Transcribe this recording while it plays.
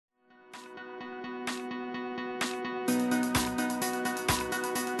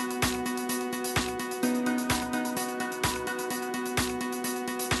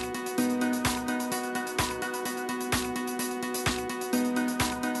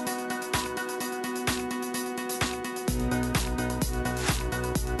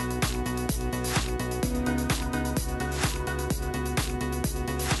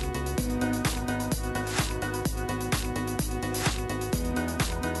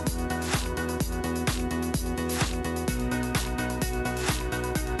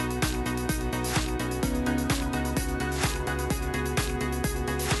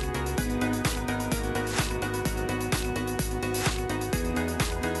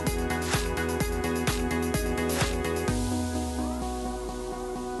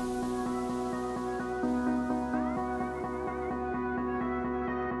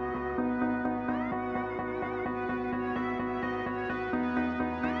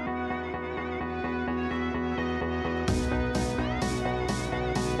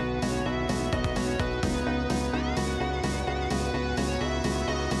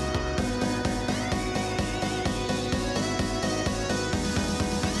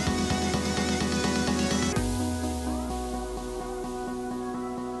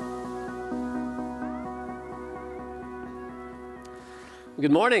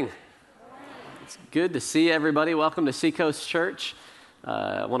Good morning. It's good to see everybody. Welcome to Seacoast Church.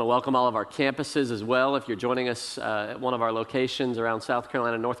 I want to welcome all of our campuses as well. If you're joining us at one of our locations around South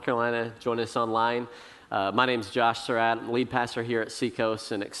Carolina, North Carolina, join us online. My name is Josh Surratt. I'm lead pastor here at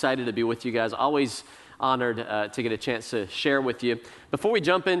Seacoast and excited to be with you guys. Always honored to get a chance to share with you. Before we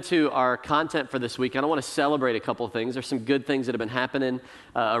jump into our content for this week, I want to celebrate a couple of things. There's some good things that have been happening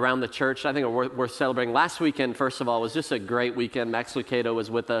around the church. I think are worth celebrating. Last weekend, first of all, was just a great weekend. Max Lucado was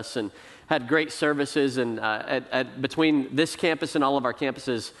with us and had great services. And between this campus and all of our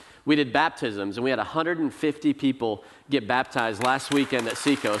campuses, we did baptisms, and we had 150 people get baptized last weekend at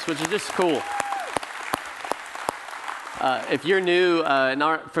Seacoast, which is just cool. If you're new and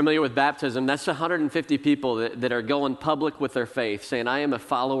aren't familiar with baptism, that's 150 people that are going public with their faith, saying, I am a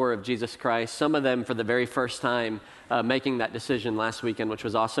follower of Jesus Christ. Some of them for the very first time making that decision last weekend, which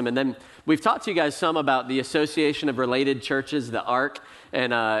was awesome. And then we've talked to you guys some about the Association of Related Churches, the ARC,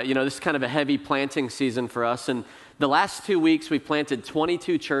 and this is kind of a heavy planting season for us. And the last 2 weeks, we planted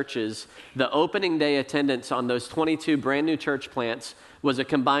 22 churches. The opening day attendance on those 22 brand new church plants was a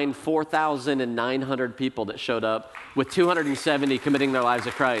combined 4,900 people that showed up, with 270 committing their lives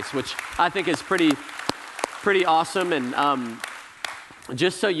to Christ, which I think is pretty awesome. And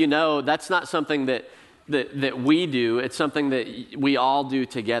just so you know, that's not something that we do. It's something that we all do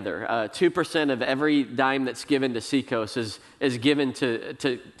together. 2% of every dime that's given to Seacoast is given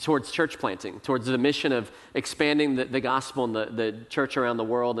towards church planting, towards the mission of expanding the gospel and the church around the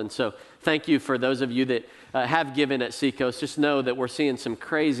world. And so thank you for those of you that have given at Seacoast. Just know that we're seeing some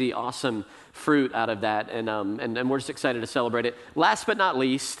crazy, awesome fruit out of that, and we're just excited to celebrate it. Last but not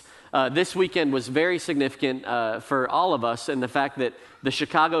least, this weekend was very significant for all of us in the fact that the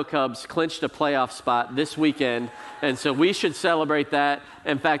Chicago Cubs clinched a playoff spot this weekend, and so we should celebrate that.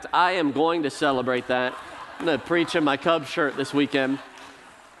 In fact, I am going to celebrate that. I'm going to preach in my Cubs shirt this weekend.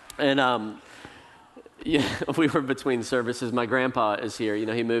 And we were between services. My grandpa is here. You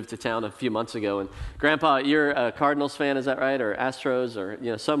know, he moved to town a few months ago. And Grandpa, you're a Cardinals fan, is that right? Or Astros,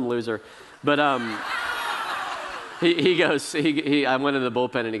 or some loser. But he goes. I went in the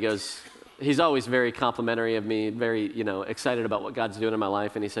bullpen, and he goes. He's always very complimentary of me, very excited about what God's doing in my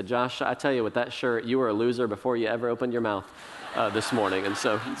life. And he said, Josh, I tell you, with that shirt, you were a loser before you ever opened your mouth this morning. And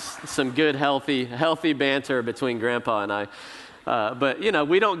so some good, healthy banter between Grandpa and I. But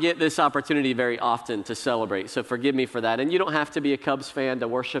we don't get this opportunity very often to celebrate, so forgive me for that. And you don't have to be a Cubs fan to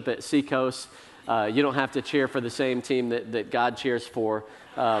worship at Seacoast. You don't have to cheer for the same team that God cheers for.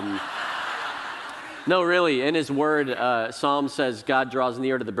 No, really, in his word, Psalm says God draws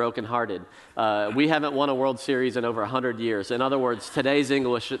near to the brokenhearted. We haven't won a World Series in over 100 years. In other words, today's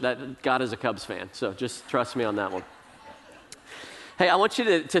English, that God is a Cubs fan, so just trust me on that one. Hey, I want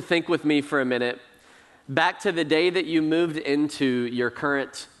you to think with me for a minute. Back to the day that you moved into your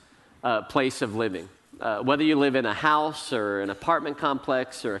current place of living. Whether you live in a house or an apartment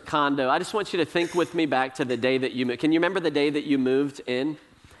complex or a condo, I just want you to think with me back to the day that you moved. Can you remember the day that you moved in?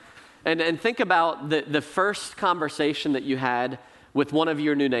 And think about the first conversation that you had with one of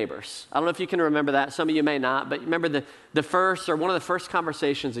your new neighbors. I don't know if you can remember that. Some of you may not, but remember the first or one of the first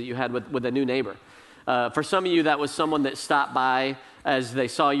conversations that you had with a new neighbor. For some of you, that was someone that stopped by as they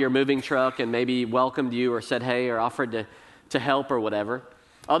saw your moving truck and maybe welcomed you or said hey or offered to help or whatever.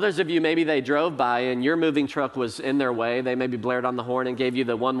 Others of you, maybe they drove by and your moving truck was in their way. They maybe blared on the horn and gave you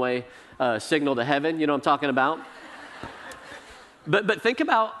the one-way signal to heaven. You know what I'm talking about? But think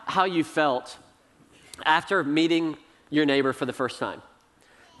about how you felt after meeting your neighbor for the first time.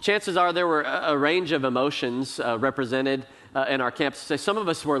 Chances are there were a range of emotions represented in our campus. Some of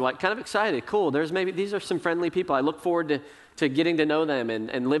us were like kind of excited, cool. These are some friendly people. I look forward to getting to know them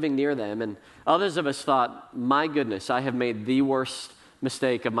and living near them. And others of us thought, my goodness, I have made the worst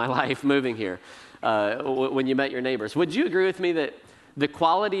mistake of my life moving here when you met your neighbors. Would you agree with me that the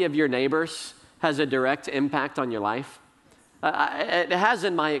quality of your neighbors has a direct impact on your life? It has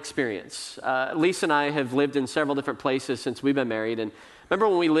in my experience. Lisa and I have lived in several different places since we've been married. And remember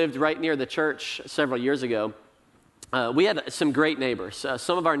when we lived right near the church several years ago, we had some great neighbors.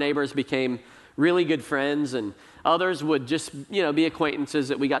 Some of our neighbors became really good friends, and others would just be acquaintances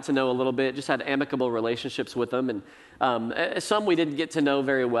that we got to know a little bit, just had amicable relationships with them. And some we didn't get to know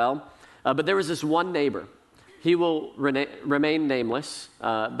very well. But there was this one neighbor. He will remain nameless,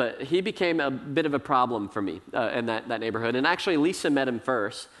 but he became a bit of a problem for me in that neighborhood. And actually, Lisa met him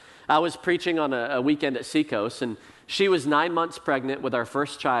first. I was preaching on a weekend at Seacoast, and she was 9 months pregnant with our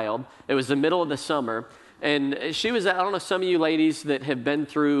first child. It was the middle of the summer, and she was, I don't know, some of you ladies that have been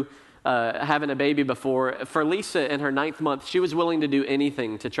through having a baby before, for Lisa in her 9th month, she was willing to do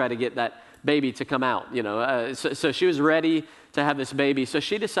anything to try to get that baby to come out, so she was ready to have this baby. So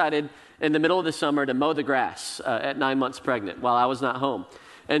she decided in the middle of the summer to mow the grass at 9 months pregnant while I was not home.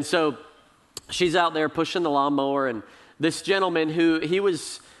 And so she's out there pushing the lawnmower, and this gentleman he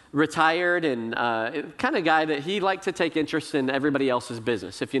was retired and kind of guy that he liked to take interest in everybody else's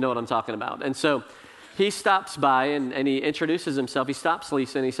business, if you know what I'm talking about. And so he stops by and he introduces himself. He stops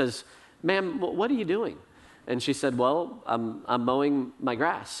Lisa and he says, "Ma'am, what are you doing?" And she said, "Well, I'm mowing my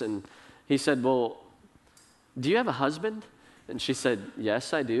grass." And he said, "Well, do you have a husband?" And she said,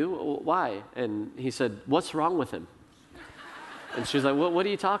 "Yes, I do." "Well, why?" And he said, "What's wrong with him?" And she was like, "What are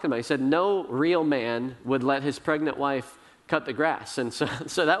you talking about?" He said, "No real man would let his pregnant wife cut the grass." And so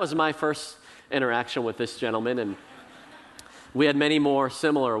that was my first interaction with this gentleman. And we had many more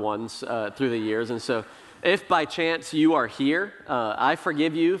similar ones through the years. And so if by chance you are here, I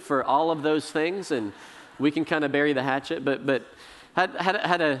forgive you for all of those things, and we can kind of bury the hatchet, but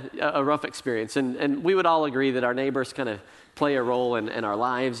had a rough experience. And we would all agree that our neighbors kind of play a role in our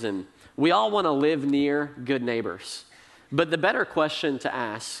lives, and we all want to live near good neighbors. But the better question to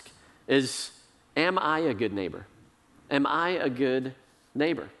ask is, am I a good neighbor? Am I a good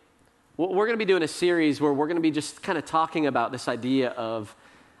neighbor? We're going to be doing a series where we're going to be just kind of talking about this idea of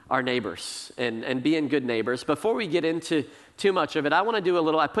our neighbors and being good neighbors. Before we get into too much of it, I want to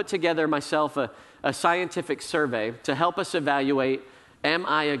do I put together myself a scientific survey to help us evaluate, am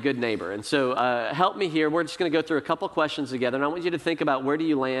I a good neighbor? And so help me here. We're just going to go through a couple questions together, and I want you to think about, where do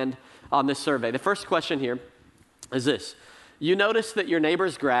you land on this survey? The first question here is this. You notice that your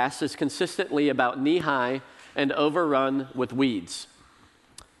neighbor's grass is consistently about knee-high and overrun with weeds.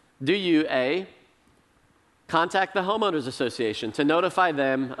 Do you, A, contact the homeowners association to notify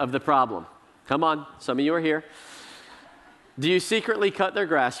them of the problem? Come on, some of you are here. Do you secretly cut their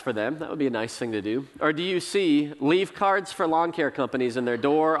grass for them? That would be a nice thing to do. Or do you see leave cards for lawn care companies in their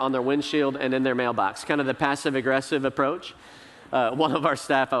door, on their windshield, and in their mailbox? Kind of the passive-aggressive approach. One of our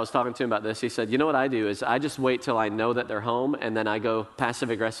staff, I was talking to him about this, he said, "You know what I do is I just wait till I know that they're home, and then I go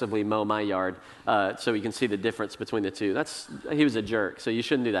passive-aggressively mow my yard so you can see the difference between the two." He was a jerk, so you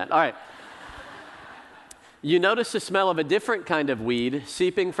shouldn't do that. All right. You notice the smell of a different kind of weed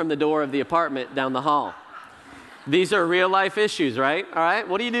seeping from the door of the apartment down the hall. These are real-life issues, right? All right,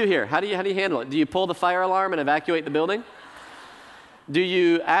 what do you do here? How do you handle it? Do you pull the fire alarm and evacuate the building? Do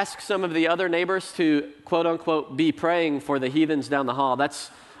you ask some of the other neighbors to, quote-unquote, be praying for the heathens down the hall?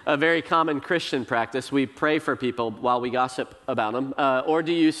 That's a very common Christian practice. We pray for people while we gossip about them. Or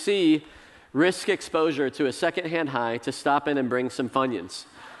do you see risk exposure to a secondhand high to stop in and bring some Funyuns?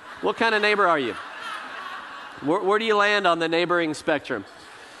 What kind of neighbor are you? Where do you land on the neighboring spectrum?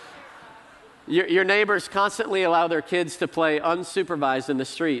 Your neighbors constantly allow their kids to play unsupervised in the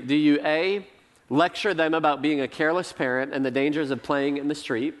street. Do you, A, lecture them about being a careless parent and the dangers of playing in the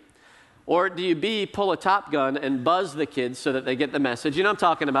street? Or do you, B, pull a Top Gun and buzz the kids so that they get the message? You know what I'm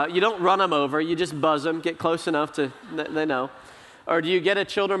talking about. You don't run them over. You just buzz them, get close enough to they know. Or do you get a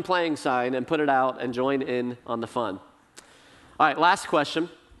children playing sign and put it out and join in on the fun? All right, last question.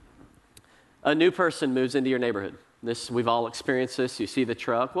 A new person moves into your neighborhood. We've all experienced this. You see the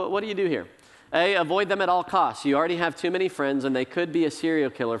truck. What do you do here? A, avoid them at all costs. You already have too many friends, and they could be a serial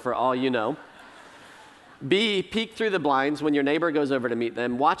killer for all you know. B, peek through the blinds when your neighbor goes over to meet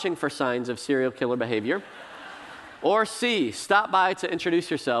them, watching for signs of serial killer behavior. Or C, stop by to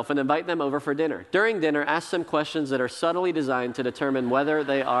introduce yourself and invite them over for dinner. During dinner, ask them questions that are subtly designed to determine whether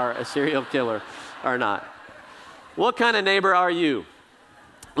they are a serial killer or not. What kind of neighbor are you?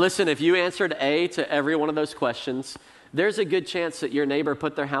 Listen, if you answered A to every one of those questions, there's a good chance that your neighbor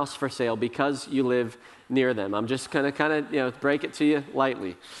put their house for sale because you live near them. I'm just going to kind of break it to you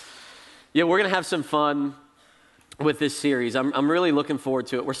lightly. Yeah, we're going to have some fun with this series. I'm really looking forward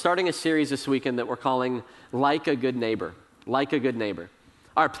to it. We're starting a series this weekend that we're calling Like a Good Neighbor. Like a Good Neighbor.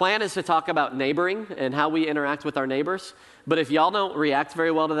 Our plan is to talk about neighboring and how we interact with our neighbors. But if y'all don't react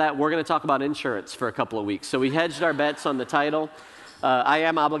very well to that, we're going to talk about insurance for a couple of weeks. So we hedged our bets on the title. I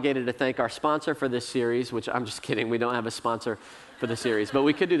am obligated to thank our sponsor for this series, which I'm just kidding. We don't have a sponsor for the series. But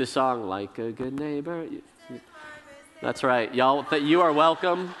we could do the song, Like a Good Neighbor. That's right. Y'all, you are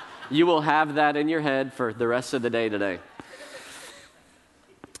welcome. You will have that in your head for the rest of the day today.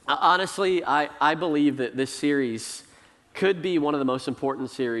 Honestly, I believe that this series could be one of the most important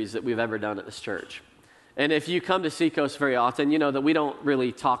series that we've ever done at this church. And if you come to Seacoast very often, you know that we don't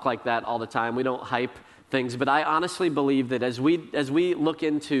really talk like that all the time. We don't hype things. But I honestly believe that as we look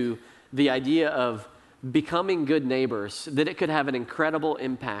into the idea of becoming good neighbors, that it could have an incredible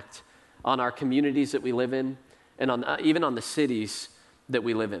impact on our communities that we live in and even on the cities that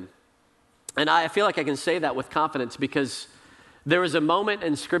we live in. And I feel like I can say that with confidence because there was a moment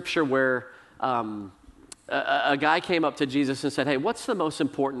in Scripture where a guy came up to Jesus and said, hey, what's the most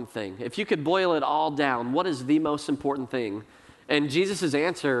important thing? If you could boil it all down, what is the most important thing? And Jesus'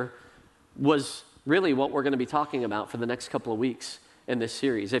 answer was really what we're going to be talking about for the next couple of weeks in this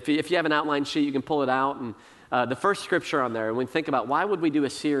series. If you have an outline sheet, you can pull it out. And the first scripture on there, when we think about why would we do a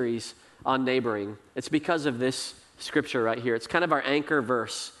series on neighboring, it's because of this scripture right here. It's kind of our anchor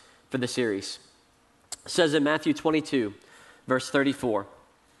verse for the series. It says in Matthew 22, verse 34,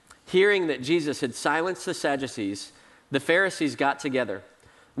 hearing that Jesus had silenced the Sadducees, the Pharisees got together.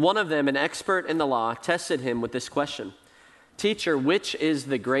 One of them, an expert in the law, tested him with this question, teacher, which is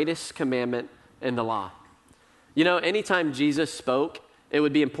the greatest commandment in the law? You know, anytime Jesus spoke, it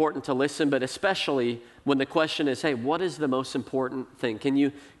would be important to listen, but especially when the question is, hey, what is the most important thing? Can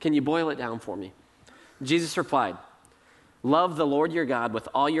you boil it down for me? Jesus replied, love the Lord your God with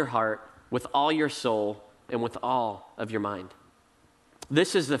all your heart, with all your soul, and with all of your mind.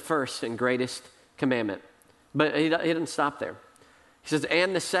 This is the first and greatest commandment. But he didn't stop there. He says,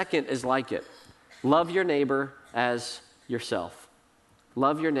 and the second is like it. Love your neighbor as yourself.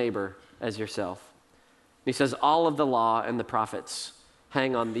 Love your neighbor as yourself. He says, all of the law and the prophets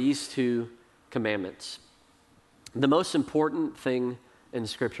hang on these two commandments. The most important thing in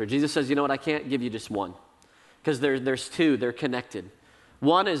Scripture. Jesus says, you know what, I can't give you just one. Because there's two, they're connected.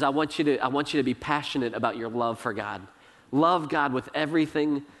 One is I want you to be passionate about your love for God. Love God with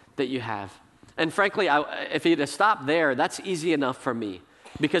everything that you have. And frankly, if you had to stop there, that's easy enough for me.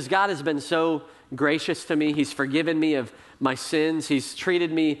 Because God has been so gracious to me. He's forgiven me of my sins. He's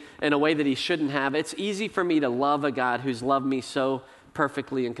treated me in a way that he shouldn't have. It's easy for me to love a God who's loved me so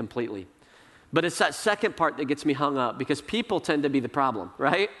perfectly and completely. But it's that second part that gets me hung up because people tend to be the problem,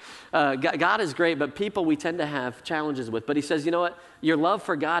 right? God is great, but people we tend to have challenges with. But he says, you know what? Your love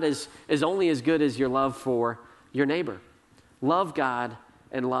for God is only as good as your love for your neighbor. Love God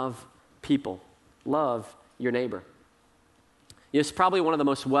and love people. Love your neighbor. It's probably one of the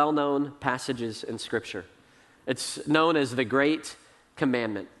most well-known passages in Scripture. It's known as the Great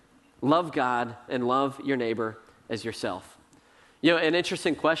Commandment. Love God and love your neighbor as yourself. You know, an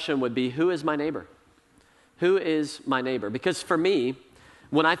interesting question would be, who is my neighbor? Who is my neighbor? Because for me,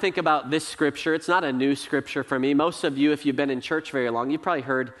 when I think about this scripture, it's not a new scripture for me. Most of you, if you've been in church very long, you've probably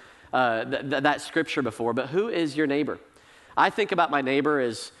heard that scripture before. But who is your neighbor? I think about my neighbor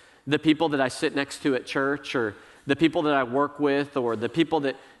as the people that I sit next to at church, or the people that I work with, or the people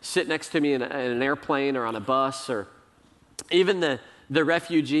that sit next to me in an airplane or on a bus, or even the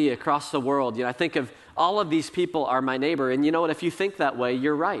refugee across the world. You know, I think of all of these people are my neighbor. And you know what? If you think that way,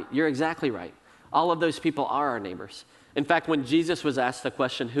 you're right. You're exactly right. All of those people are our neighbors. In fact, when Jesus was asked the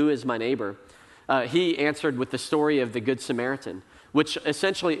question, who is my neighbor? He answered with the story of the Good Samaritan, which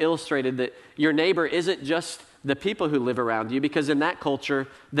essentially illustrated that your neighbor isn't just the people who live around you, because in that culture,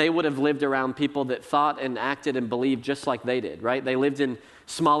 they would have lived around people that thought and acted and believed just like they did, right? They lived in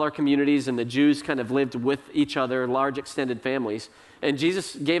smaller communities, and the Jews kind of lived with each other, large extended families. And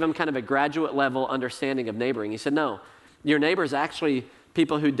Jesus gave them kind of a graduate level understanding of neighboring. He said, no, your neighbor's actually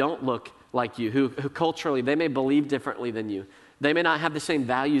people who don't look like you, who culturally, they may believe differently than you. They may not have the same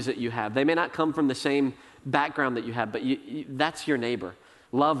values that you have. They may not come from the same background that you have, but that's your neighbor.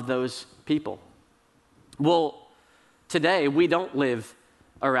 Love those people. Well, today we don't live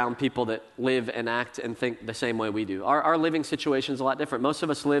around people that live and act and think the same way we do. Our living situation is a lot different. Most of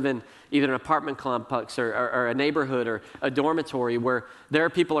us live in either an apartment complex or a neighborhood or a dormitory where there are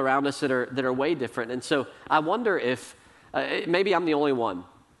people around us that are way different. And so I wonder if maybe I'm the only one.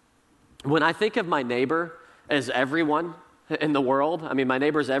 When I think of my neighbor as everyone in the world, I mean, my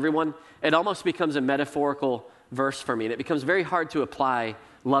neighbor is everyone, it almost becomes a metaphorical verse for me. And it becomes very hard to apply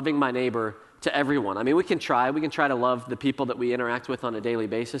loving my neighbor to everyone. I mean, we can try to love the people that we interact with on a daily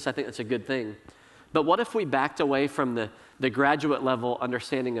basis. I think that's a good thing. But what if we backed away from the graduate level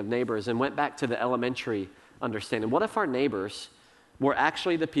understanding of neighbors and went back to the elementary understanding? What if our neighbors were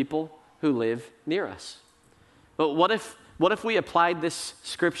actually the people who live near us? But what if we applied this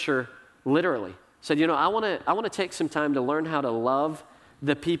scripture literally? Said, you know, I want to take some time to learn how to love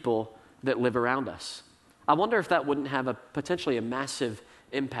the people that live around us. I wonder if that wouldn't have potentially a massive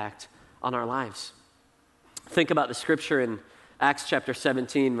impact on our lives. Think about the scripture in Acts chapter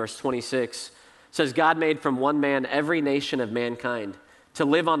 17, verse 26. It says, God made from one man every nation of mankind to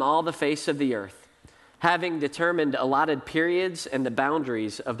live on all the face of the earth, having determined allotted periods and the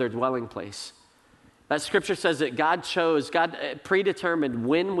boundaries of their dwelling place. That scripture says that God predetermined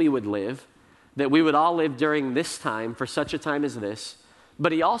when we would live, that we would all live during this time, for such a time as this,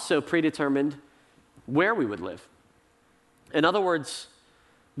 but he also predetermined where we would live. In other words,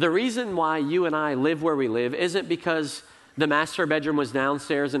 the reason why you and I live where we live isn't because the master bedroom was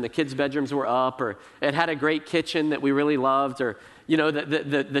downstairs and the kids' bedrooms were up, or it had a great kitchen that we really loved, or,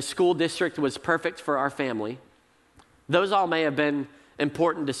 the school district was perfect for our family. Those all may have been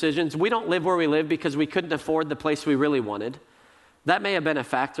important decisions. We don't live where we live because we couldn't afford the place we really wanted. That may have been a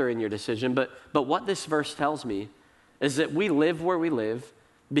factor in your decision, but what this verse tells me is that we live where we live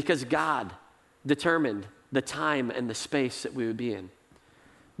because God determined the time and the space that we would be in.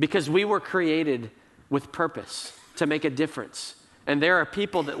 Because we were created with purpose to make a difference. And there are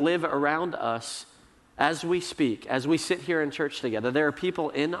people that live around us as we speak, as we sit here in church together. There are people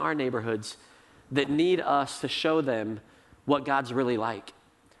in our neighborhoods that need us to show them what God's really like,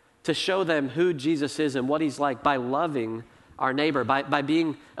 to show them who Jesus is and what he's like by loving our neighbor, by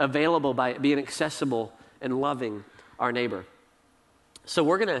being available, by being accessible and loving our neighbor. So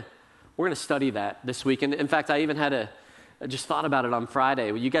we're gonna study that this week. And in fact, I even I just thought about it on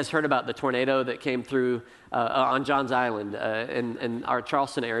Friday. You guys heard about the tornado that came through on Johns Island in our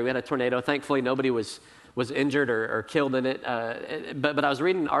Charleston area. We had a tornado. Thankfully, nobody was injured or killed in it. But I was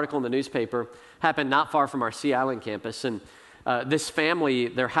reading an article in the newspaper, happened not far from our Sea Island campus, and this family,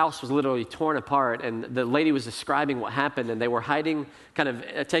 their house was literally torn apart, and the lady was describing what happened, and they were hiding, kind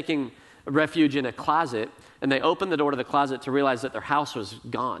of taking refuge in a closet, and they opened the door to the closet to realize that their house was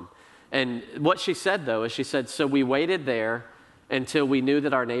gone. And what she said, though, is she said, so we waited there until we knew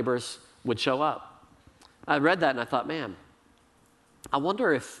that our neighbors would show up. I read that and I thought, man, I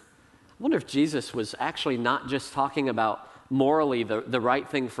wonder if Jesus was actually not just talking about morally the right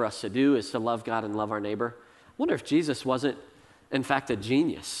thing for us to do is to love God and love our neighbor. I wonder if Jesus wasn't, in fact, a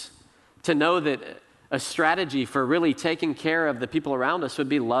genius to know that a strategy for really taking care of the people around us would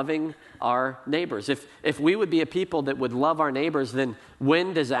be loving our neighbors. If we would be a people that would love our neighbors, then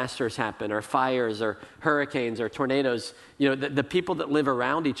when disasters happen, or fires, or hurricanes, or tornadoes, the people that live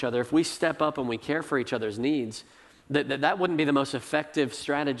around each other, if we step up and we care for each other's needs, that wouldn't be the most effective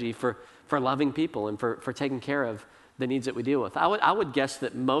strategy for loving people and for taking care of the needs that we deal with. I would guess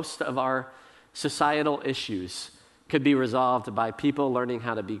that most of our societal issues could be resolved by people learning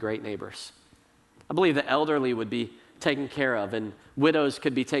how to be great neighbors. I believe the elderly would be taken care of and widows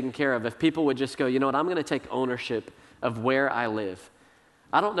could be taken care of if people would just go, you know what, I'm going to take ownership of where I live.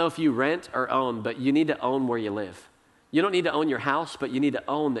 I don't know if you rent or own, but you need to own where you live. You don't need to own your house, but you need to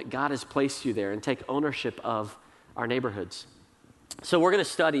own that God has placed you there and take ownership of our neighborhoods. So we're going to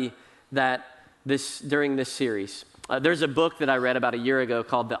study that during this series. There's a book that I read about a year ago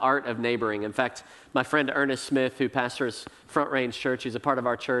called The Art of Neighboring. In fact, my friend Ernest Smith, who pastors Front Range Church, he's a part of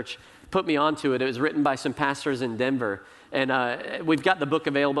our church, put me onto it. It was written by some pastors in Denver. And we've got the book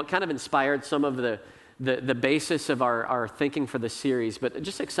available. It kind of inspired some of the basis of our thinking for this series, but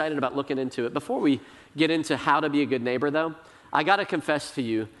just excited about looking into it. Before we get into how to be a good neighbor, though, I got to confess to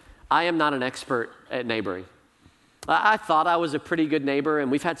you, I am not an expert at neighboring. I thought I was a pretty good neighbor,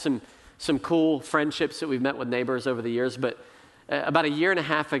 and we've had some cool friendships that we've met with neighbors over the years, but about a year and a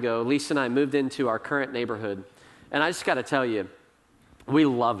half ago, Lisa and I moved into our current neighborhood, and I just got to tell you, we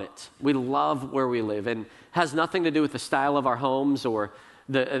love it. We love where we live, and it has nothing to do with the style of our homes or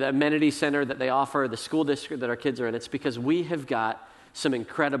the amenity center that they offer, the school district that our kids are in. It's because we have got some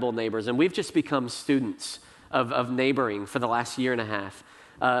incredible neighbors, and we've just become students of neighboring for the last year and a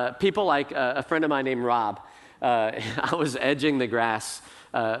half. People like a friend of mine named Rob. I was edging the grass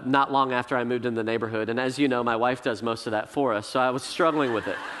not long after I moved in the neighborhood, and as you know, my wife does most of that for us, so I was struggling with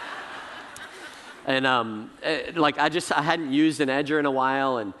it. And I hadn't used an edger in a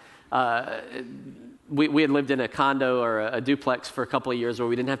while, and we had lived in a condo or a duplex for a couple of years where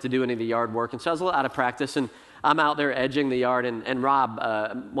we didn't have to do any of the yard work, and so I was a little out of practice, and I'm out there edging the yard, and Rob,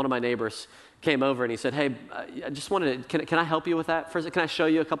 one of my neighbors, came over and he said, hey, I just wanted to, can I help you with that? First, can I show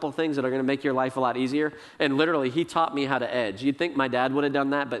you a couple of things that are going to make your life a lot easier? And literally, he taught me how to edge. You'd think my dad would have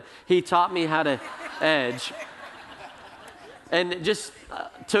done that, but he taught me how to edge. And it just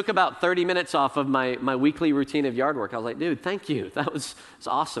took about 30 minutes off of my weekly routine of yard work. I was like, dude, thank you. That was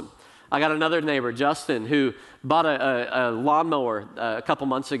awesome. I got another neighbor, Justin, who bought a lawnmower a couple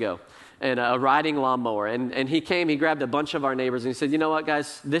months ago, and a riding lawnmower. And he grabbed a bunch of our neighbors, and he said, you know what,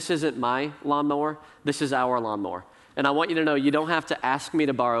 guys, this isn't my lawnmower. This is our lawnmower. And I want you to know you don't have to ask me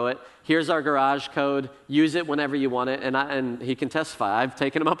to borrow it. Here's our garage code. Use it whenever you want it. And he can testify. I've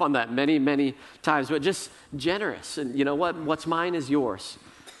taken him up on that many, many times. But just generous. And you know what? What's mine is yours.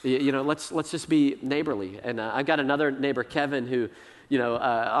 Let's just be neighborly. And I've got another neighbor, Kevin, who,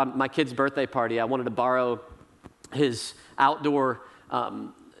 on my kid's birthday party, I wanted to borrow his outdoor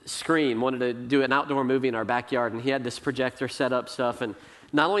screen, wanted to do an outdoor movie in our backyard. And he had this projector set up stuff. And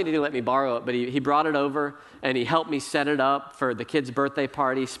not only did he let me borrow it, but he brought it over and he helped me set it up for the kid's birthday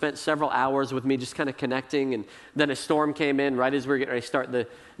party, spent several hours with me just kind of connecting, and then a storm came in right as we were getting ready to start the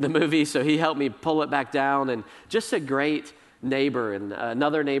movie, so he helped me pull it back down, and just a great neighbor. And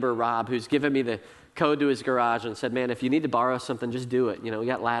another neighbor, Rob, who's given me the code to his garage and said, man, if you need to borrow something, just do it. We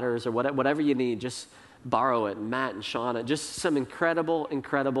got ladders or whatever you need, just borrow it. And Matt and Shauna, just some incredible,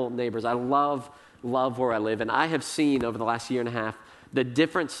 incredible neighbors. I love where I live, and I have seen over the last year and a half the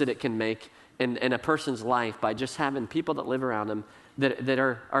difference that it can make in a person's life by just having people that live around them that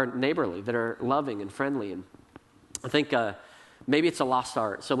are neighborly, that are loving and friendly. And I think maybe it's a lost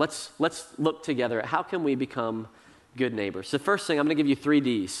art. So let's look together at how can we become good neighbors. The first thing, I'm going to give you 3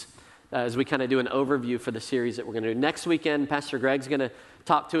 Ds as we kind of do an overview for the series that we're going to do. Next weekend, Pastor Greg's going to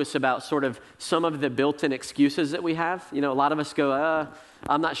talk to us about sort of some of the built-in excuses that we have. A lot of us go,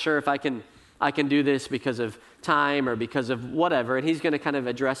 I'm not sure if I can do this because of time or because of whatever, and he's going to kind of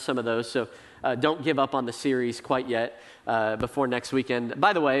address some of those. So don't give up on the series quite yet before next weekend.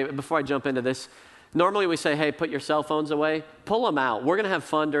 By the way, before I jump into this, normally we say, hey, put your cell phones away. Pull them out. We're going to have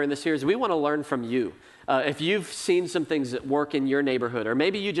fun during the series. We want to learn from you. If you've seen some things that work in your neighborhood, or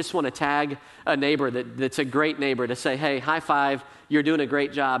maybe you just want to tag a neighbor that's a great neighbor to say, hey, high five, you're doing a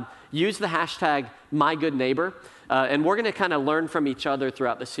great job, use the hashtag MyGoodNeighbor. And we're going to kind of learn from each other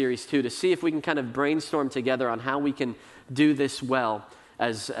throughout the series too, to see if we can kind of brainstorm together on how we can do this well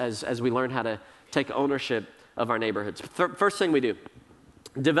as we learn how to take ownership of our neighborhoods. First thing we do,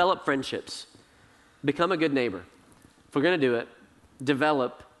 develop friendships. Become a good neighbor. If we're going to do it,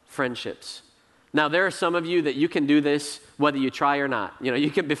 develop friendships. Now, there are some of you that you can do this whether you try or not. You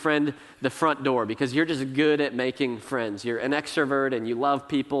can befriend the front door because you're just good at making friends. You're an extrovert and you love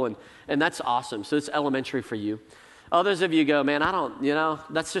people, and that's awesome. So it's elementary for you. Others of you go, man, I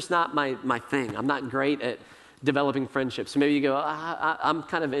don't, that's just not my thing. I'm not great at developing friendships. So maybe you go, I'm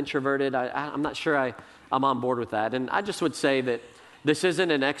kind of introverted. I'm not sure I'm on board with that. And I just would say that this isn't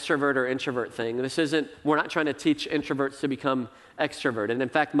an extrovert or introvert thing. We're not trying to teach introverts to become extroverted. And in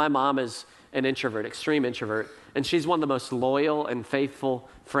fact, my mom is an introvert, extreme introvert, and she's one of the most loyal and faithful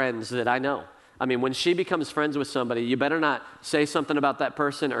friends that I know. I mean, when she becomes friends with somebody, you better not say something about that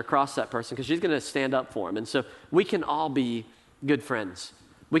person or cross that person because she's going to stand up for them. And so we can all be good friends.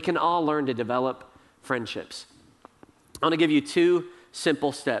 We can all learn to develop friendships. I want to give you 2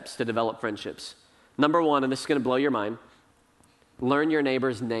 simple steps to develop friendships. Number 1, and this is going to blow your mind, learn your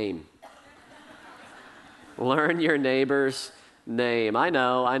neighbor's name. Learn your neighbor's name. I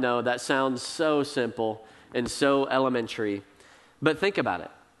know, that sounds so simple and so elementary, but think about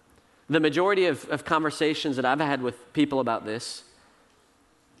it. The majority of conversations that I've had with people about this,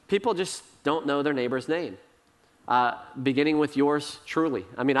 people just don't know their neighbor's name, beginning with yours truly.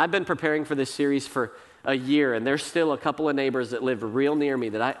 I mean, I've been preparing for this series for a year, and there's still a couple of neighbors that live real near me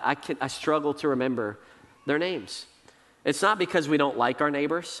that I struggle to remember their names. It's not because we don't like our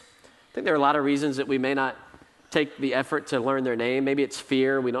neighbors. I think there are a lot of reasons that we may not take the effort to learn their name. Maybe it's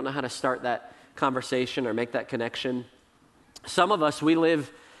fear. We don't know how to start that conversation or make that connection. Some of us, we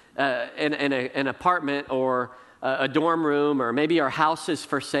live in an apartment or a dorm room, or maybe our house is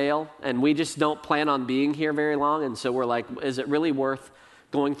for sale, and we just don't plan on being here very long. And so we're like, is it really worth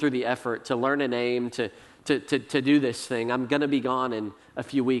going through the effort to learn a name, to do this thing? I'm going to be gone in a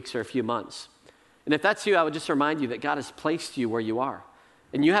few weeks or a few months. And if that's you, I would just remind you that God has placed you where you are,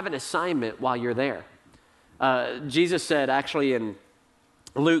 and you have an assignment while you're there. Jesus said, actually, in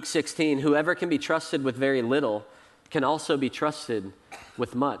Luke 16, whoever can be trusted with very little can also be trusted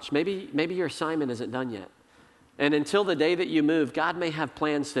with much. Maybe your assignment isn't done yet. And until the day that you move, God may have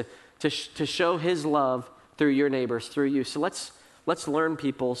plans to show his love through your neighbors, through you. So let's learn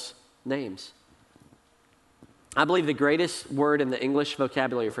people's names. I believe the greatest word in the English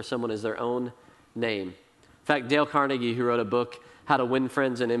vocabulary for someone is their own name. In fact, Dale Carnegie, who wrote a book, How to Win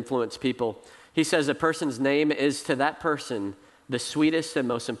Friends and Influence People, he says a person's name is to that person the sweetest and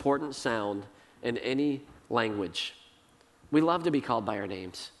most important sound in any language. We love to be called by our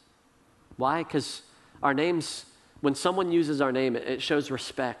names. Why? Because our names, when someone uses our name, it shows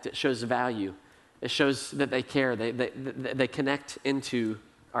respect, it shows value, it shows that they care, they connect into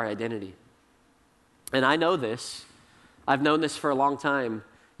our identity. And I know this. I've known this for a long time,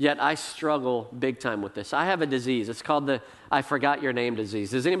 yet I struggle big time with this. I have a disease. It's called the I forgot your name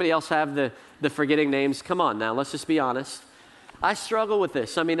disease. Does anybody else have the forgetting names? Come on now, let's just be honest. I struggle with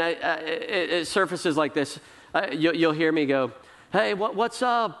this. I mean, it surfaces like this. You'll hear me go, hey, what's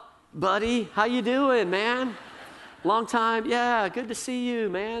up, buddy? How you doing, man? Long time. Yeah, good to see you,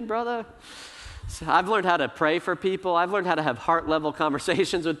 man, brother. So I've learned how to pray for people. I've learned how to have heart-level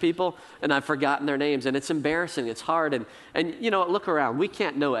conversations with people, and I've forgotten their names, and it's embarrassing. It's hard, and you know, look around. We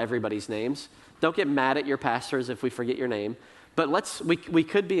can't know everybody's names. Don't get mad at your pastors if we forget your name, but we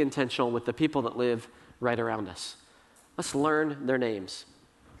could be intentional with the people that live right around us. Let's learn their names.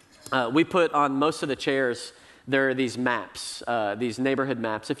 We put on most of the chairs, there are these maps, these neighborhood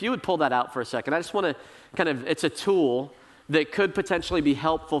maps. If you would pull that out for a second, I just want to it's a tool that could potentially be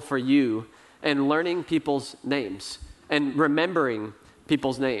helpful for you in learning people's names and remembering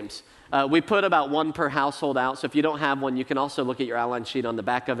people's names. We put about one per household out, so if you don't have one, you can also look at your outline sheet on the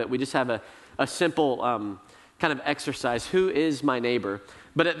back of it. We just have a simple kind of exercise. Who is my neighbor?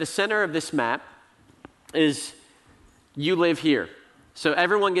 But at the center of this map is you live here. So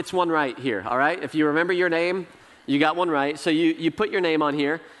everyone gets one right here, all right? If you remember your name, you got one right. So you put your name on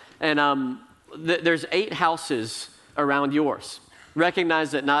here, and there's 8 houses around yours.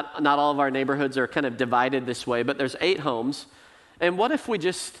 Recognize that not all of our neighborhoods are kind of divided this way, but there's 8 homes. And what if we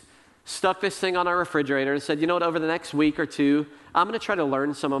just stuck this thing on our refrigerator and said, you know what, over the next week or two, I'm going to try to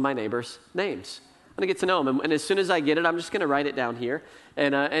learn some of my neighbors' names. I'm going to get to know them. And as soon as I get it, I'm just going to write it down here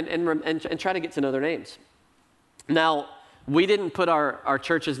and try to get to know their names. Now, we didn't put our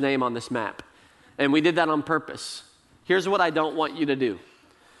church's name on this map, and we did that on purpose. Here's what I don't want you to do.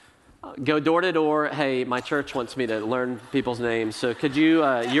 Go door to door. Hey, my church wants me to learn people's names, so could you,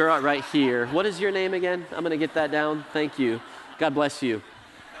 you're right here. What is your name again? I'm going to get that down. Thank you. God bless you.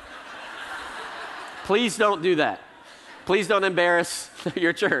 Please don't do that. Please don't embarrass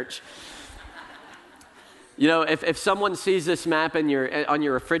your church. You know, if someone sees this map on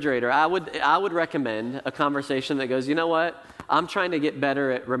your refrigerator, I would recommend a conversation that goes, you know what? I'm trying to get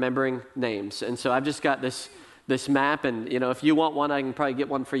better at remembering names, and so I've just got this map, and you know, if you want one, I can probably get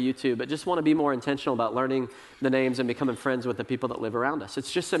one for you too. But just want to be more intentional about learning the names and becoming friends with the people that live around us.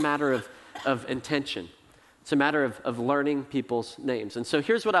 It's just a matter of intention. It's a matter of learning people's names. And so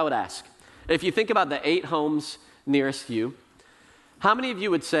here's what I would ask: if you think about the 8 homes nearest you, how many of you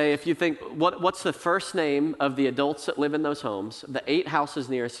would say, if you think, what's the first name of the adults that live in those homes, the 8 houses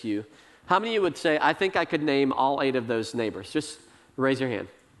nearest you, how many of you would say, I think I could name all 8 of those neighbors? Just raise your hand.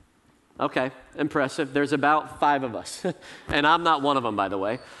 Okay, impressive. There's about 5 of us, and I'm not one of them, by the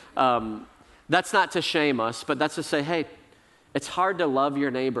way. That's not to shame us, but that's to say, hey, it's hard to love your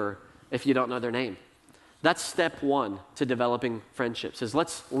neighbor if you don't know their name. That's step 1 to developing friendships, is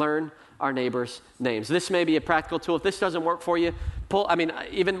let's learn our neighbors' names. This may be a practical tool. If this doesn't work for you,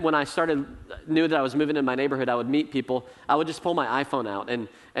 even when I knew that I was moving in my neighborhood, I would meet people. I would just pull my iPhone out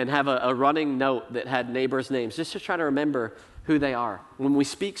and have a running note that had neighbors' names, just to try to remember who they are. When we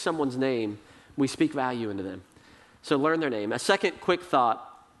speak someone's name, we speak value into them. So learn their name. A second quick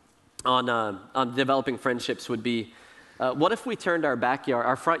thought on developing friendships would be, what if we turned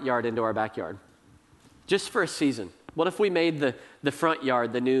our front yard into our backyard? Just for a season. What if we made the front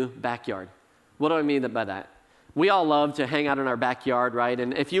yard the new backyard? What do I mean by that? We all love to hang out in our backyard, right?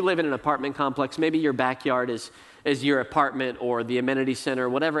 And if you live in an apartment complex, maybe your backyard is your apartment or the amenity center,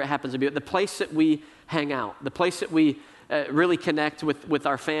 whatever it happens to be. The place that we hang out, the place that we really connect with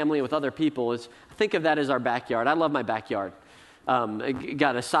our family, with other people, think of that as our backyard. I love my backyard.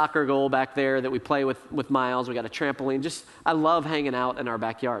 Got a soccer goal back there that we play with Miles. We got a trampoline. I love hanging out in our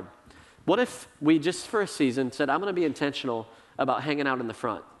backyard. What if we just for a season said, I'm going to be intentional about hanging out in the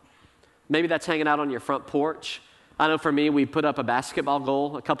front? Maybe that's hanging out on your front porch. I know for me, we put up a basketball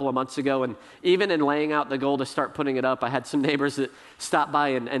goal a couple of months ago, and even in laying out the goal to start putting it up, I had some neighbors that stopped by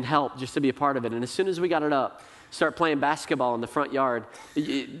and helped just to be a part of it. And as soon as we got it up, start playing basketball in the front yard,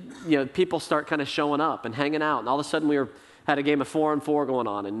 people start kind of showing up and hanging out. And all of a sudden we had a game of 4-on-4 going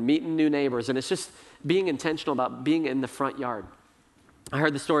on and meeting new neighbors. And it's just being intentional about being in the front yard. I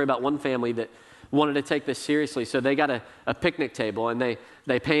heard the story about one family that wanted to take this seriously. So they got a picnic table and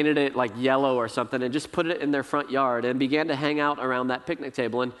they painted it like yellow or something and just put it in their front yard and began to hang out around that picnic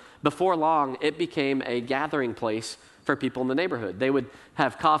table. And before long, it became a gathering place for people in the neighborhood. They would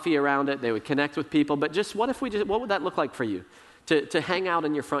have coffee around it. They would connect with people. But what would that look like for you to hang out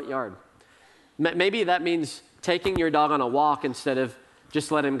in your front yard? Maybe that means taking your dog on a walk instead of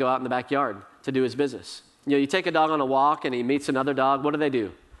just letting him go out in the backyard to do his business. You take a dog on a walk and he meets another dog. What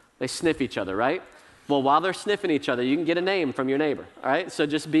do? They sniff each other, right? Well, while they're sniffing each other, you can get a name from your neighbor, all right? So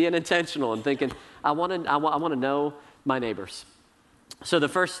just being intentional and thinking, I want to know my neighbors. So the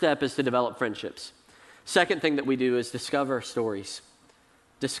first step is to develop friendships. Second thing that we do is discover stories.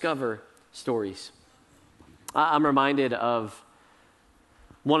 Discover stories. I'm reminded of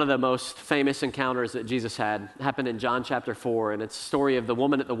one of the most famous encounters that Jesus had. It happened in John chapter 4, and it's the story of the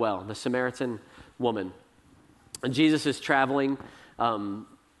woman at the well, the Samaritan woman. And Jesus is traveling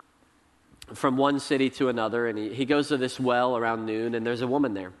from one city to another, and he goes to this well around noon, and there's a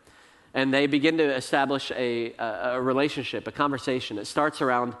woman there. And they begin to establish a relationship, a conversation. It starts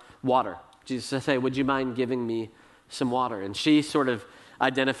around water. Jesus says, hey, would you mind giving me some water? And she sort of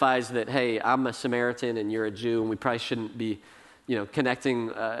identifies that, hey, I'm a Samaritan and you're a Jew, and we probably shouldn't be, connecting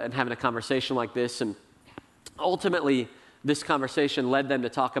and having a conversation like this. And ultimately, this conversation led them to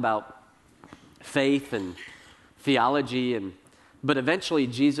talk about faith and theology, but eventually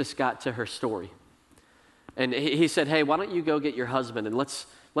Jesus got to her story. And he said, hey, why don't you go get your husband and let's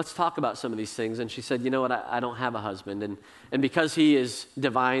talk about some of these things. And she said, you know what, I don't have a husband. And because he is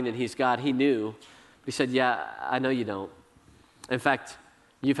divine and he's God, he knew. He said, yeah, I know you don't. In fact,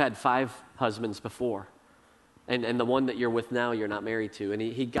 you've had 5 husbands before. And the one that you're with now, you're not married to. And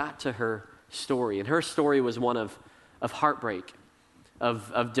he got to her story. And her story was one of heartbreak,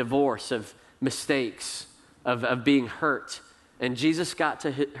 of divorce, of mistakes, of being hurt. And Jesus got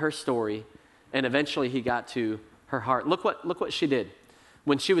to her story, and eventually he got to her heart. Look what she did.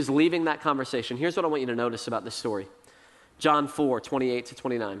 When she was leaving that conversation, here's what I want you to notice about this story. John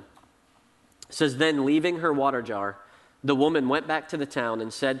 4:28-29. It says, then leaving her water jar, the woman went back to the town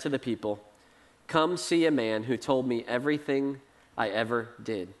and said to the people, come see a man who told me everything I ever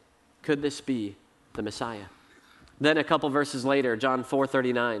did. Could this be the Messiah? Then a couple verses later, John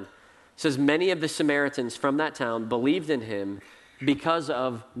 4:39 says, many of the Samaritans from that town believed in him because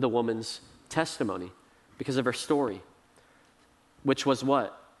of the woman's testimony, because of her story, which was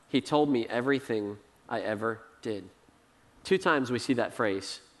what? He told me everything I ever did. 2 times we see that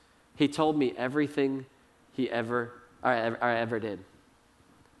phrase. He told me everything I ever did.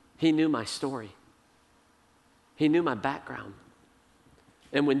 He knew my story. He knew my background.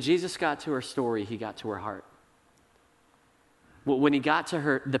 And when Jesus got to her story, he got to her heart. When he got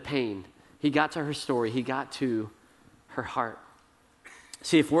to the pain, he got to her story, he got to her heart.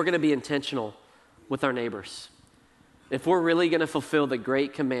 See, if we're going to be intentional with our neighbors, if we're really going to fulfill the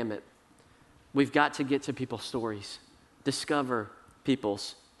great commandment, we've got to get to people's stories, discover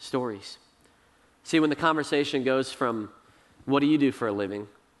people's stories. See, when the conversation goes from, what do you do for a living?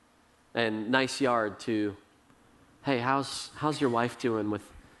 And nice yard to, hey, how's your wife doing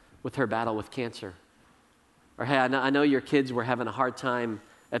with her battle with cancer? Or, hey, I know your kids were having a hard time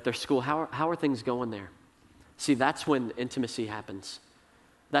at their school. How are things going there? See, that's when intimacy happens.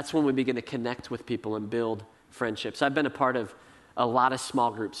 That's when we begin to connect with people and build friendships. I've been a part of a lot of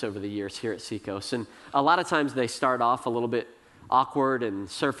small groups over the years here at Seacoast, and a lot of times they start off a little bit awkward and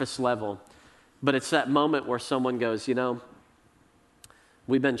surface level, but it's that moment where someone goes,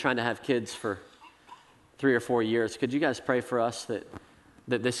 we've been trying to have kids for 3 or 4 years. Could you guys pray for us that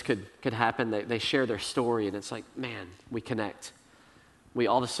this could happen? They share their story, and it's like, man, we connect. We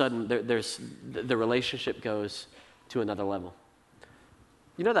all of a sudden, the relationship goes to another level.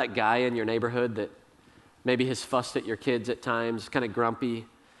 You know that guy in your neighborhood that maybe has fussed at your kids at times, kind of grumpy,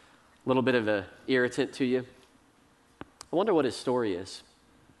 a little bit of an irritant to you? I wonder what his story is.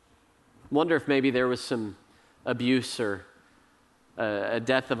 I wonder if maybe there was some abuse or a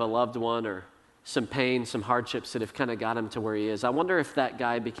death of a loved one or some pain, some hardships that have kind of got him to where he is. I wonder if that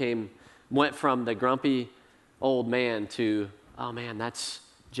guy went from the grumpy old man to, oh man, that's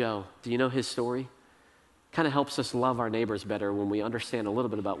Joe. Do you know his story? Kind of helps us love our neighbors better when we understand a little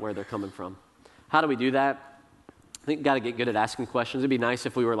bit about where they're coming from. How do we do that? I think we've got to get good at asking questions. It'd be nice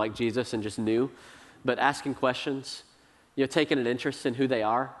if we were like Jesus and just knew, but asking questions, taking an interest in who they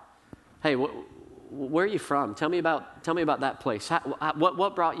are. Hey, where are you from? Tell me about that place.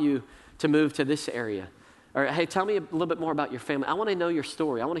 What brought you to move to this area? Or, hey, tell me a little bit more about your family. I want to know your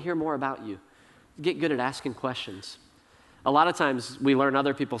story. I want to hear more about you. Get good at asking questions. A lot of times we learn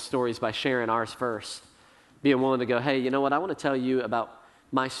other people's stories by sharing ours first. Being willing to go, hey, you know what? I want to tell you about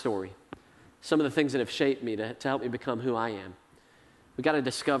my story. Some of the things that have shaped me to help me become who I am. We've got to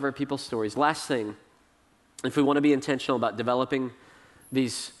discover people's stories. Last thing, if we want to be intentional about developing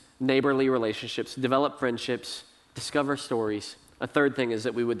these neighborly relationships, develop friendships, discover stories, a third thing is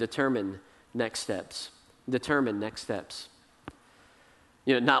that we would determine next steps. Determine next steps.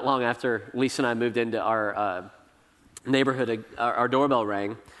 Not long after Lisa and I moved into our neighborhood, our doorbell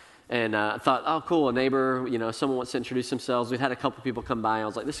rang. And I thought, oh, cool, a neighbor, someone wants to introduce themselves. We'd had a couple people come by. I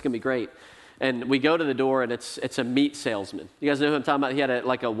was like, this is going to be great. And we go to the door, and it's a meat salesman. You guys know who I'm talking about? He had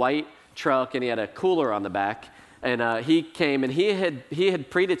a white truck, and he had a cooler on the back. And he came, and he had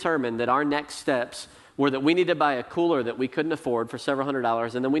predetermined that our next steps were that we needed to buy a cooler that we couldn't afford for several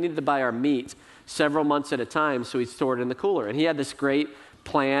 $100s, and then we needed to buy our meat several months at a time so we'd store it in the cooler. And he had this great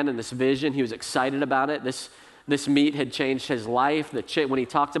plan and this vision. He was excited about it. This this meat had changed his life. When he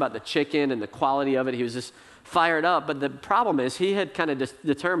talked about the chicken and the quality of it, he was just fired up. But the problem is he had kind of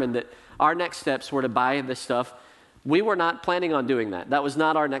determined that our next steps were to buy this stuff. We were not planning on doing that. That was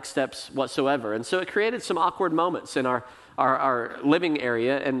not our next steps whatsoever. And so it created some awkward moments in our living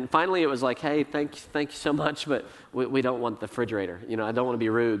area. And finally it was like, hey, thank you so much, but we don't want the refrigerator. I don't want to be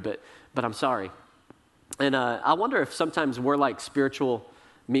rude, but I'm sorry. And I wonder if sometimes we're like spiritual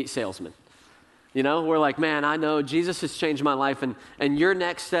meat salesmen. We're like, man, I know Jesus has changed my life, and your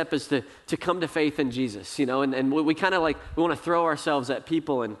next step is to come to faith in Jesus, and we kind of like, we want to throw ourselves at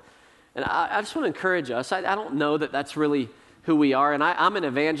people, and I just want to encourage us. I don't know that that's really who we are, and I'm an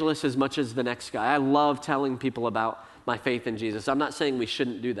evangelist as much as the next guy. I love telling people about my faith in Jesus. I'm not saying we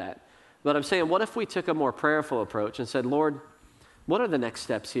shouldn't do that, but I'm saying, what if we took a more prayerful approach and said, Lord, what are the next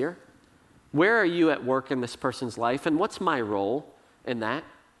steps here? Where are you at work in this person's life, and what's my role in that?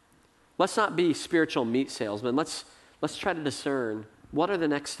 Let's not be spiritual meat salesmen. Let's try to discern what are the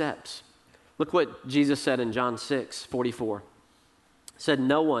next steps. Look what Jesus said in John 6:44. He said,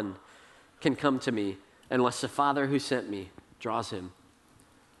 no one can come to me unless the Father who sent me draws him.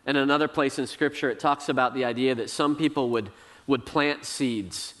 And in another place in Scripture, it talks about the idea that some people would plant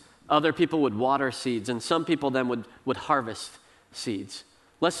seeds, other people would water seeds, and some people then would harvest seeds.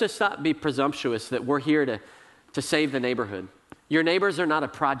 Let's just not be presumptuous that we're here to save the neighborhood. Your neighbors are not a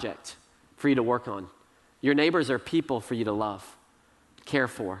project for you to work on. Your neighbors are people for you to love, care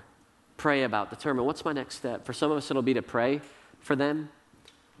for, pray about, determine what's my next step. For some of us, it'll be to pray for them.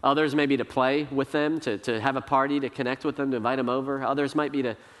 Others may be to play with them, to have a party, to connect with them, to invite them over. Others might be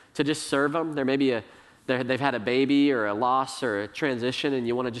to just serve them. There may be they've had a baby or a loss or a transition, and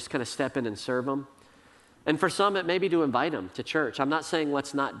you want to just kind of step in and serve them. And for some, it may be to invite them to church. I'm not saying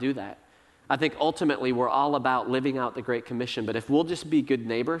let's not do that. I think ultimately we're all about living out the Great Commission. But if we'll just be good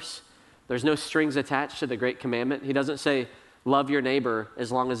neighbors, there's no strings attached to the Great Commandment. He doesn't say, love your neighbor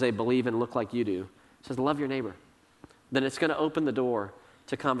as long as they believe and look like you do. He says, love your neighbor. Then it's going to open the door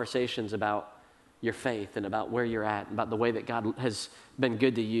to conversations about your faith and about where you're at, and about the way that God has been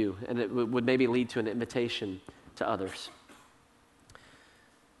good to you. And it would maybe lead to an invitation to others.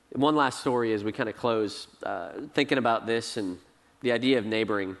 One last story as we kind of close, thinking about this and the idea of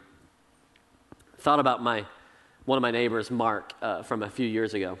neighboring. Thought about one of my neighbors, Mark, from a few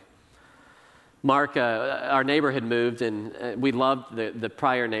years ago. Mark, our neighbor had moved, and we loved the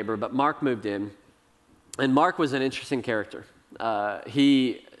prior neighbor, but Mark moved in, and Mark was an interesting character.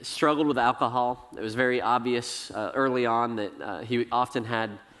 He struggled with alcohol. It was very obvious early on that he often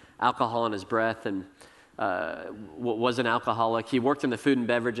had alcohol in his breath and was an alcoholic. He worked in the food and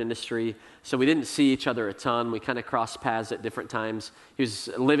beverage industry, so we didn't see each other a ton. We kind of crossed paths at different times. He was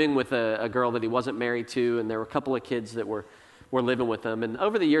living with a girl that he wasn't married to, and there were a couple of kids that were living with him. And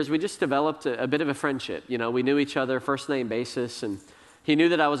over the years, we just developed a bit of a friendship. We knew each other first name basis, and he knew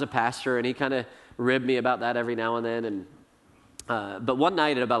that I was a pastor, and he kind of ribbed me about that every now and then. But one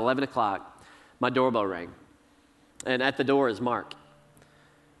night at about 11 o'clock, my doorbell rang, and at the door is Mark.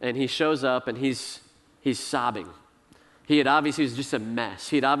 And he shows up, and he's sobbing. He was just a mess.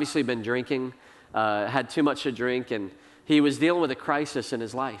 He had obviously been drinking, had too much to drink, and he was dealing with a crisis in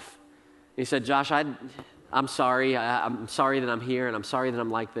his life. He said, Josh, I'm sorry. I'm sorry that I'm here, and I'm sorry that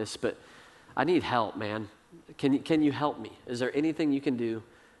I'm like this, but I need help, man. Can you help me? Is there anything you can do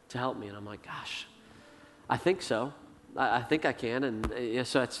to help me? And I'm like, gosh, I think so. I think I can. And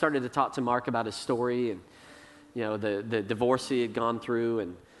so I started to talk to Mark about his story and, the divorce he had gone through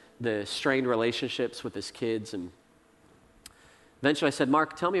and the strained relationships with his kids. And eventually I said,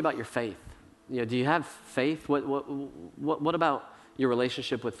 Mark, tell me about your faith. Do you have faith? What about your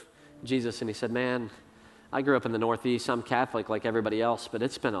relationship with Jesus? And he said, man, I grew up in the Northeast. I'm Catholic like everybody else, but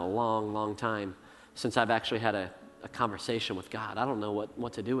it's been a long, long time since I've actually had a conversation with God. I don't know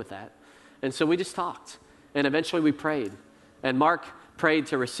what to do with that. And so we just talked. And eventually we prayed. And Mark prayed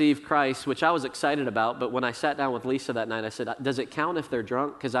to receive Christ, which I was excited about. But when I sat down with Lisa that night, I said, does it count if they're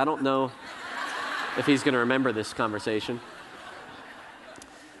drunk? Because I don't know if he's going to remember this conversation.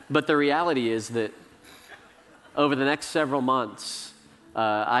 But the reality is that over the next several months,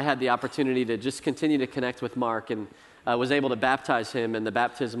 I had the opportunity to just continue to connect with Mark, and was able to baptize him in the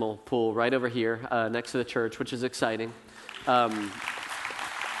baptismal pool right over here next to the church, which is exciting.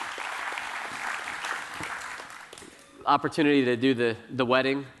 Opportunity to do the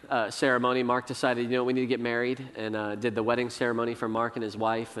wedding ceremony. Mark decided, we need to get married, and did the wedding ceremony for Mark and his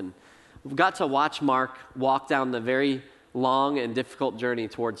wife. And we got to watch Mark walk down the very long and difficult journey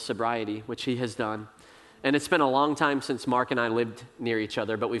towards sobriety, which he has done. And it's been a long time since Mark and I lived near each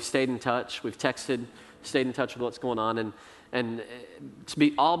other, but we've stayed in touch. We've texted stayed in touch with what's going on. And to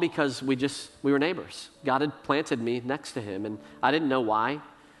be all because we were neighbors. God had planted me next to him, and I didn't know why.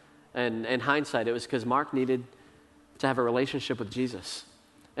 And in hindsight, it was because Mark needed to have a relationship with Jesus.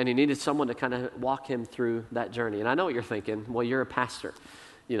 And he needed someone to kind of walk him through that journey. And I know what you're thinking. Well, you're a pastor.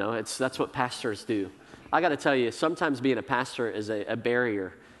 You know, that's what pastors do. I got to tell you, sometimes being a pastor is a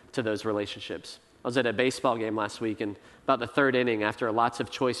barrier to those relationships. I was at a baseball game last week, and about the third inning, after lots of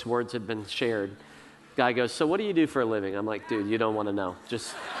choice words had been shared, guy goes, "So what do you do for a living?" I'm like, "Dude, you don't want to know.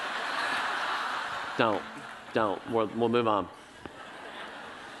 Just don't. We'll move on."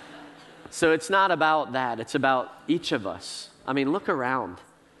 So it's not about that. It's about each of us. I mean, look around.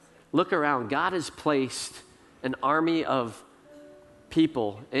 Look around. God has placed an army of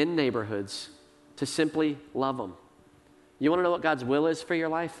people in neighborhoods to simply love them. You want to know what God's will is for your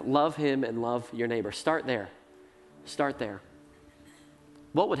life? Love him and love your neighbor. Start there. Start there.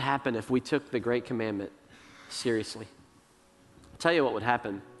 What would happen if we took the great commandment seriously? I'll tell you what would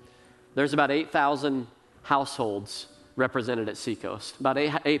happen. There's about 8,000 households represented at Seacoast, about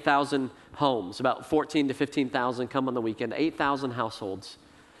 8,000 homes, about 14 to 15,000 come on the weekend, 8,000 households.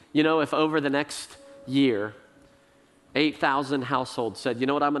 You know, if over the next year, 8,000 households said, "You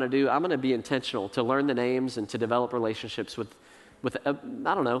know what I'm going to do? I'm going to be intentional to learn the names and to develop relationships with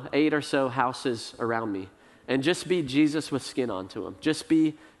 8 or so houses around me, and just be Jesus with skin onto them. Just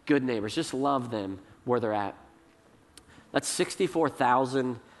be good neighbors. Just love them where they're at." That's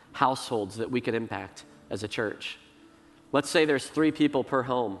 64,000 households that we could impact as a church. Let's say there's 3 people per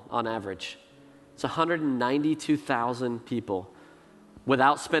home on average. It's 192,000 people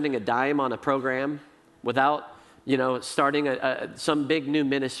without spending a dime on a program, without starting some big new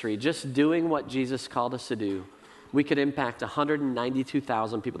ministry, just doing what Jesus called us to do. We could impact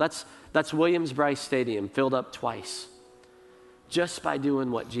 192,000 people. That's Williams-Brice Stadium filled up twice, just by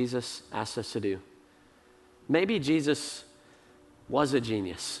doing what Jesus asked us to do. Maybe Jesus was a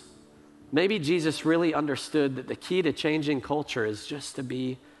genius. Maybe Jesus really understood that the key to changing culture is just to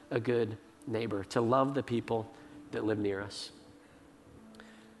be a good neighbor, to love the people that live near us.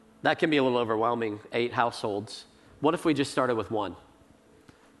 That can be a little overwhelming, 8 households. What if we just started with 1?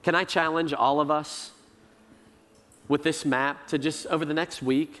 Can I challenge all of us with this map to just over the next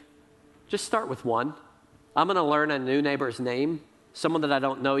week, just start with 1? I'm going to learn a new neighbor's name, someone that I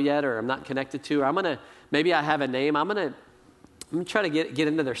don't know yet or I'm not connected to, or maybe I have a name. I'm going to try to get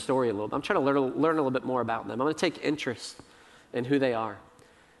into their story a little bit. I'm trying to learn a little bit more about them. I'm going to take interest in who they are.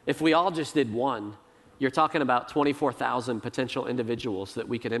 If we all just did 1, you're talking about 24,000 potential individuals that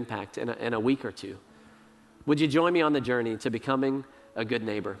we could impact in a week or 2. Would you join me on the journey to becoming a good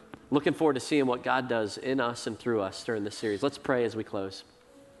neighbor? Looking forward to seeing what God does in us and through us during this series. Let's pray as we close.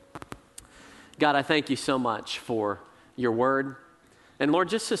 God, I thank you so much for your word. And Lord,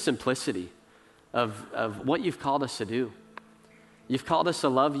 just the simplicity of what you've called us to do. You've called us to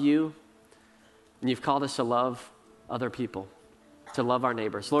love you, and you've called us to love other people, to love our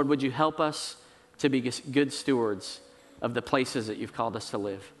neighbors. Lord, would you help us to be good stewards of the places that you've called us to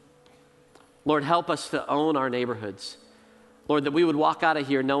live? Lord, help us to own our neighborhoods. Lord, that we would walk out of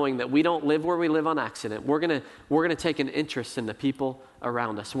here knowing that we don't live where we live on accident. We're gonna take an interest in the people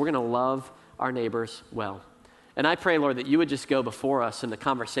around us. We're gonna love our neighbors well. And I pray, Lord, that you would just go before us in the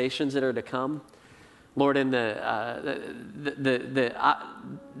conversations that are to come. Lord, in where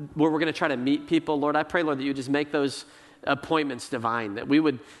we're going to try to meet people, Lord, I pray, Lord, that you just make those appointments divine, that we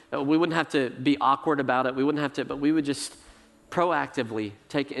wouldn't have to be awkward about it. But we would just proactively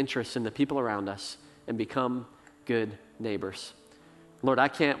take interest in the people around us and become good neighbors. Lord, I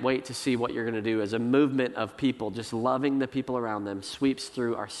can't wait to see what you're going to do as a movement of people just loving the people around them sweeps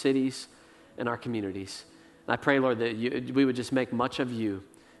through our cities and our communities. And I pray, Lord, that we would just make much of you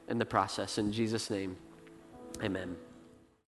in the process. In Jesus' name, amen.